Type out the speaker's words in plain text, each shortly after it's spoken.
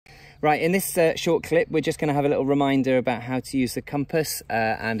Right, in this short clip, we're just going to have a little reminder about how to use the compass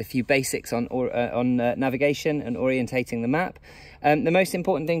and a few basics on navigation and orientating the map. The most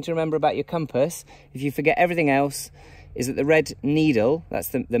important thing to remember about your compass, if you forget everything else, is that the red needle, that's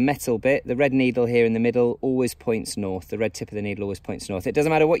the metal bit, the red needle here in the middle always points north. The red tip of the needle always points north. It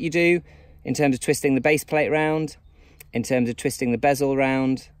doesn't matter what you do in terms of twisting the base plate round, in terms of twisting the bezel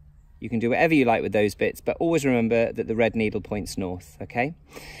round. You can do whatever you like with those bits, but always remember that the red needle points north, okay?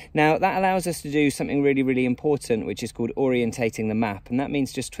 Now, that allows us to do something really, really important, which is called orientating the map. And that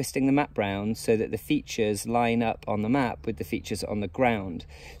means just twisting the map round so that the features line up on the map with the features on the ground.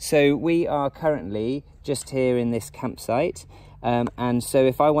 So we are currently just here in this campsite. And so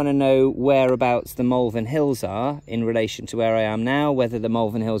if I want to know whereabouts the Malvern Hills are in relation to where I am now, whether the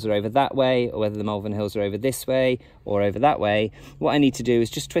Malvern Hills are over that way or whether the Malvern Hills are over this way or over that way, what I need to do is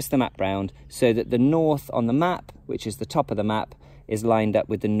just twist the map round so that the north on the map, which is the top of the map, is lined up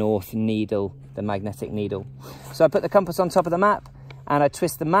with the north needle, the magnetic needle. So I put the compass on top of the map and I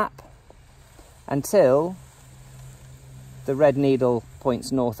twist the map until the red needle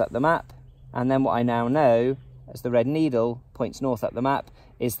points north up the map. And then what I now know, as the red needle points north up the map,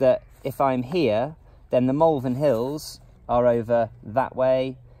 is that if I'm here, then the Malvern Hills are over that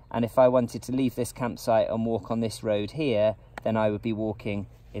way. And if I wanted to leave this campsite and walk on this road here, then I would be walking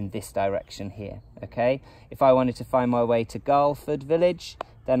in this direction here, okay? If I wanted to find my way to Garlford village,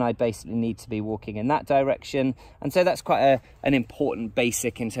 then I basically need to be walking in that direction. And so that's quite an important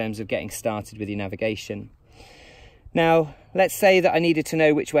basic in terms of getting started with your navigation. Now, let's say that I needed to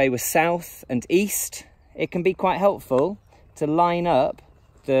know which way was south and east. It can be quite helpful to line up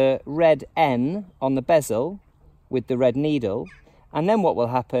the red N on the bezel with the red needle. And then what will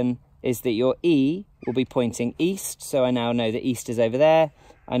happen is that your E will be pointing east. So I now know that east is over there.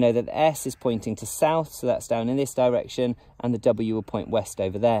 I know that the S is pointing to south, so that's down in this direction. And the W will point west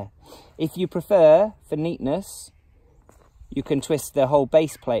over there. If you prefer, for neatness, you can twist the whole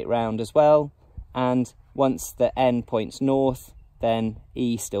base plate round as well. And once the N points north, then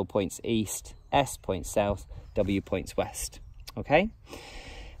E still points east, S points south, W points west, okay?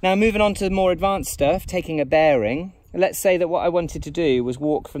 Now moving on to more advanced stuff, taking a bearing. Let's say that what I wanted to do was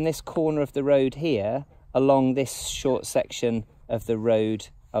walk from this corner of the road here along this short section of the road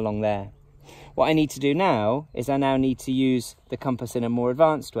along there. What I need to do now is I now need to use the compass in a more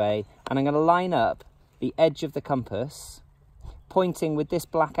advanced way, and I'm going to line up the edge of the compass, pointing with this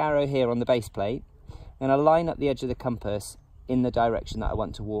black arrow here on the base plate. I'm going to line up the edge of the compass in the direction that I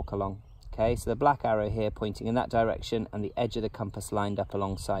want to walk along. Okay, so the black arrow here pointing in that direction and the edge of the compass lined up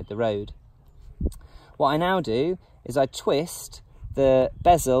alongside the road. What I now do is I twist the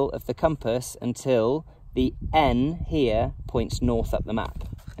bezel of the compass until the N here points north up the map.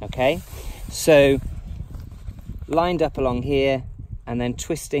 Okay, so lined up along here and then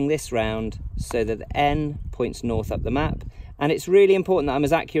twisting this round so that the N points north up the map. And it's really important that I'm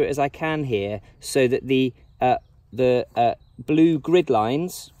as accurate as I can here so that the blue grid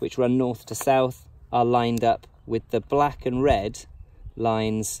lines, which run north to south, are lined up with the black and red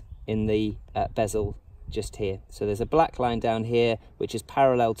lines in the bezel just here. So there's a black line down here, which is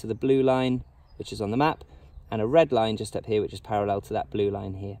parallel to the blue line, which is on the map, and a red line just up here, which is parallel to that blue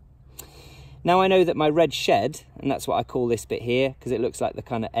line here. Now I know that my red shed, and that's what I call this bit here, because it looks like the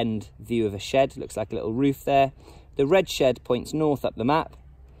kind of end view of a shed, it looks like a little roof there. The red shed points north up the map.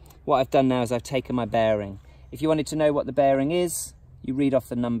 What I've done now is I've taken my bearing. If you wanted to know what the bearing is, you read off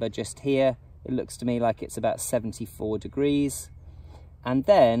the number just here. It looks to me like it's about 74 degrees. And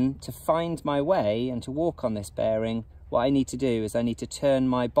then to find my way and to walk on this bearing, what I need to do is I need to turn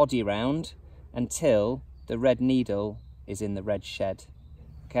my body round until the red needle is in the red shed.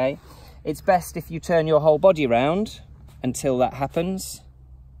 Okay? It's best if you turn your whole body round until that happens,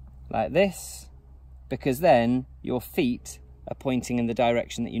 like this, because then your feet are pointing in the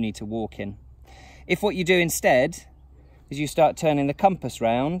direction that you need to walk in. If what you do instead is you start turning the compass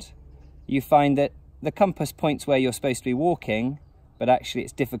round, you find that the compass points where you're supposed to be walking, but actually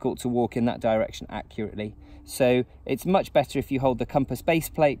it's difficult to walk in that direction accurately. So it's much better if you hold the compass base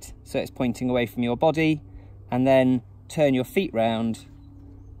plate so it's pointing away from your body, and then turn your feet round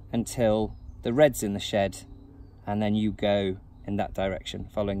until the red's in the shed, and then you go in that direction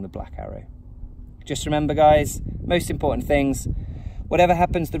following the black arrow. Just remember, guys, most important things, whatever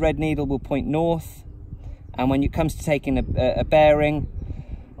happens, the red needle will point north. And when it comes to taking a bearing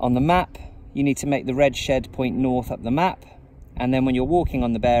on the map, you need to make the red shed point north up the map. And then when you're walking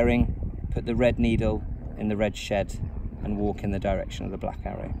on the bearing, put the red needle in the red shed and walk in the direction of the black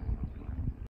arrow.